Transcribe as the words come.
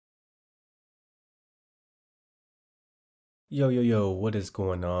Yo, what is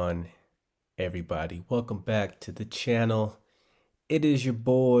going on, everybody? Welcome back to the channel. It is your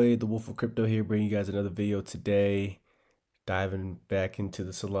boy, the Wolf of Crypto here, bringing you guys another video today. Diving back into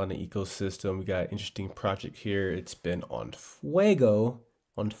the Solana ecosystem. We got an interesting project here. It's been on fuego,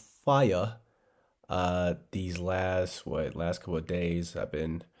 on fire, these last couple of days. I've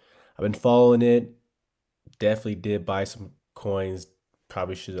been following it. Definitely did buy some coins.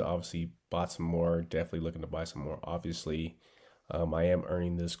 Probably should have obviously bought some more. Definitely looking to buy some more, obviously. I am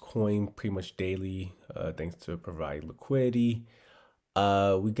earning this coin pretty much daily, thanks to provide liquidity.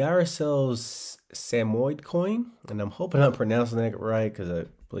 We got ourselves Samoyedcoin, and I'm hoping I'm pronouncing that right because I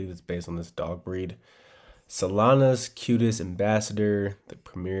believe it's based on this dog breed. Solana's cutest ambassador, the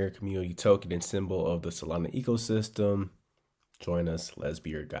premier community token and symbol of the Solana ecosystem. Join us, let's be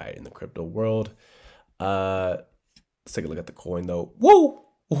your guide in the crypto world. Let's take a look at the coin though. Woo!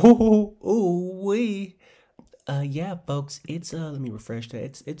 Ooh, wee. Yeah, folks, it's let me refresh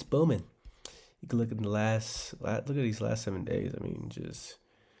that. It's booming. You can look at look at these last 7 days. I mean, just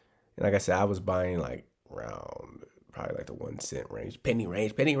and like I said, I was buying like around probably like the 1 cent range, penny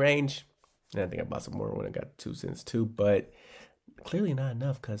range. And I think I bought some more when it got 2 cents too, but clearly not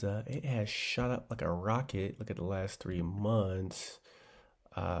enough because it has shot up like a rocket. Look at the last 3 months.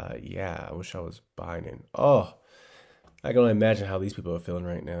 Yeah, I wish I was buying it. Oh, I can only imagine how these people are feeling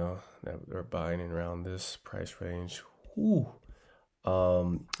right now that they're buying in around this price range. Whew.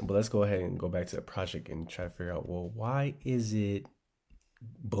 But let's go ahead and go back to the project and try to figure out, well, why is it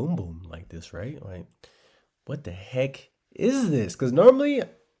boom like this, right? Like, what the heck is this? Because normally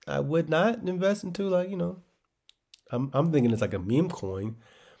I would not invest into I'm thinking it's like a meme coin,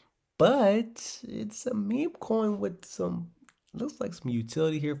 but it's a meme coin with looks like some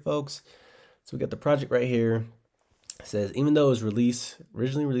utility here, folks. So we got the project right here. It says, even though it was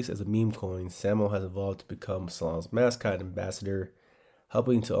originally released as a meme coin, Samo has evolved to become Solana's mascot ambassador,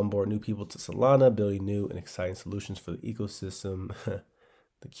 helping to onboard new people to Solana, building new and exciting solutions for the ecosystem.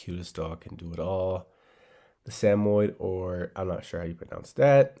 The cutest dog can do it all. The Samoyed, or I'm not sure how you pronounce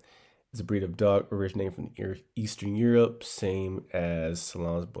that, is a breed of dog originating from Eastern Europe, same as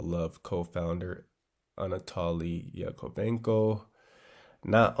Solana's beloved co-founder, Anatoly Yakovenko.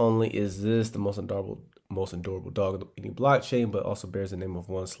 Not only is this the most adorable dog on any blockchain, but also bears the name of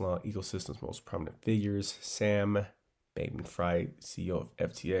one Solana ecosystem's most prominent figures, Sam Bankman-Fried, CEO of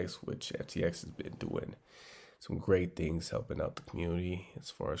FTX, which FTX has been doing some great things helping out the community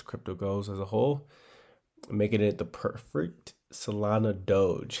as far as crypto goes as a whole, making it the perfect Solana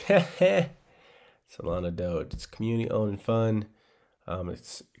Doge. Solana Doge. It's community owned and fun.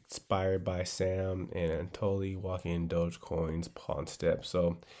 It's inspired by Sam and Anatoly walking in Dogecoin's pawn steps.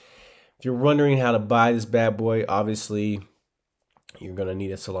 So if you're wondering how to buy this bad boy, obviously you're gonna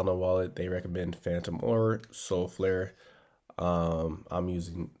need a Solana wallet. They recommend Phantom or Solflare. I'm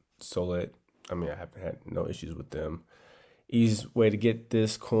using Solid. I mean, I haven't had no issues with them. Easiest way to get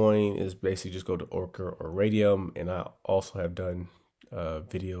this coin is basically just go to Orca or Radium, and I also have done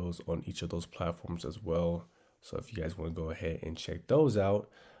videos on each of those platforms as well. So if you guys want to go ahead and check those out,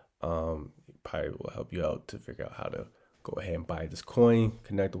 it probably will help you out to figure out how to go ahead and buy this coin,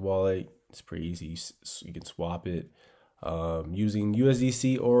 connect the wallet. It's pretty easy. You can swap it using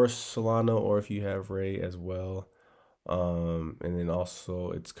USDC or Solana, or if you have Ray as well. And then also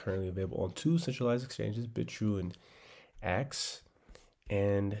it's currently available on 2 centralized exchanges, BitTrue and Axe.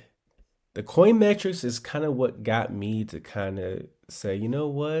 And the coin metrics is kind of what got me to kind of say, you know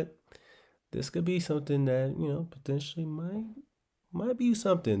what, this could be something that, potentially might be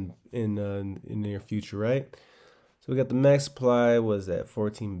something in the near future, right? So we got the max supply was at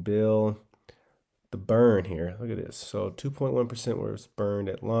 14 bill. The burn here, look at this. So 2.1% was burned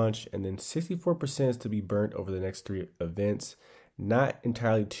at launch, and then 64% is to be burnt over the next 3 events. Not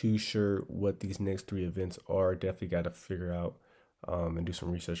entirely too sure what these next 3 events are. Definitely got to figure out and do some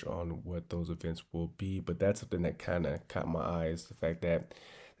research on what those events will be. But that's something that kind of caught my eyes. The fact that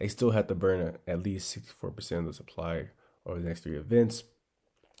they still have to burn at least 64% of the supply over the next 3 events.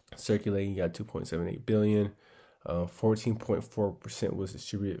 Circulating, you got 2.78 billion. 14.4% was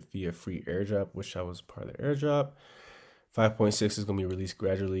distributed via free airdrop, which I was part of the airdrop. 5.6 is going to be released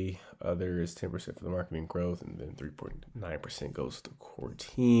gradually. There is 10% for the marketing growth, and then 3.9% goes to the core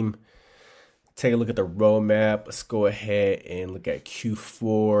team. Take a look at the roadmap. Let's go ahead and look at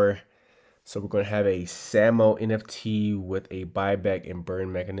Q4. So we're going to have a Samo NFT with a buyback and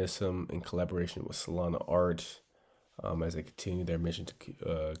burn mechanism in collaboration with Solana Art. As they continue their mission to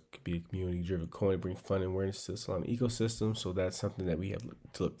be a community-driven coin, bring fun and awareness to the Solana ecosystem. So that's something that we have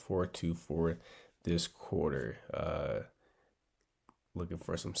to look forward to for this quarter. Looking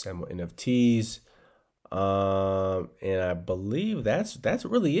for some Samo NFTs. And I believe that's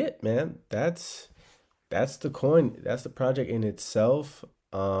really it, man. That's the coin. That's the project in itself.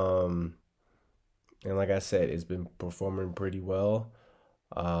 And like I said, it's been performing pretty well.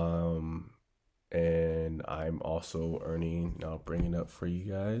 Um, and I'm also earning. Now, I'll bring it up for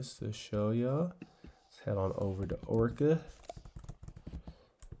you guys to show y'all. Let's head on over to Orca.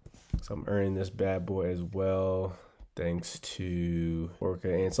 So I'm earning this bad boy as well, thanks to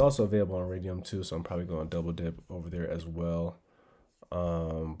Orca, and it's also available on Radium too. So I'm probably going to double dip over there as well.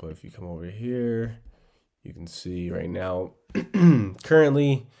 But if you come over here, you can see right now,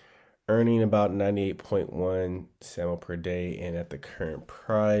 currently earning about 98.1 Samo per day, and at the current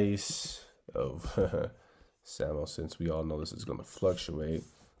price of Samo, since we all know this is going to fluctuate,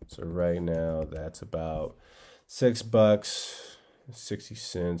 so right now that's about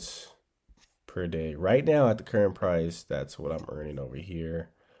 $6.60 per day. Right now at the current price, that's what I'm earning over here.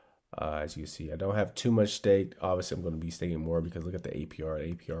 As you see, I don't have too much stake. Obviously, I'm going to be staking more because look at the APR.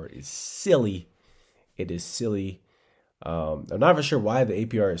 The APR is silly. It is silly. I'm not for sure why the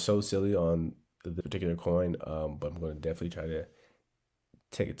APR is so silly on the particular coin, but I'm going to definitely try to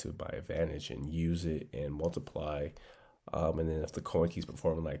take it to my advantage and use it and multiply. And then if the coin keeps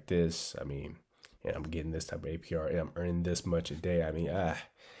performing like this, I mean, and I'm getting this type of APR and I'm earning this much a day, I mean,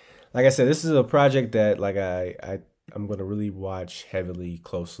 like I said, this is a project that like I'm going to really watch heavily,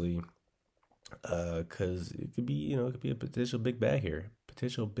 closely, because it could be, it could be a potential big bag here,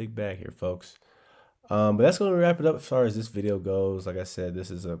 folks. But that's going to wrap it up as far as this video goes. Like I said,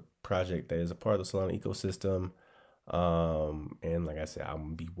 this is a project that is a part of the Solana ecosystem. And like I said, I'm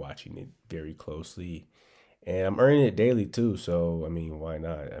going to be watching it very closely, and I'm earning it daily too. So, I mean, why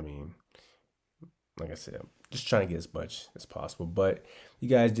not? I mean, like I said, I'm just trying to get as much as possible. But if you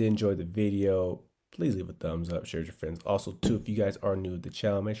guys did enjoy the video, please leave a thumbs up, share with your friends. Also, too, if you guys are new to the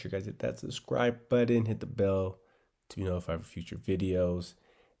channel, make sure you guys hit that subscribe button, hit the bell to be notified for future videos.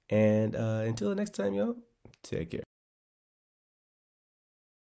 And until the next time, y'all, take care.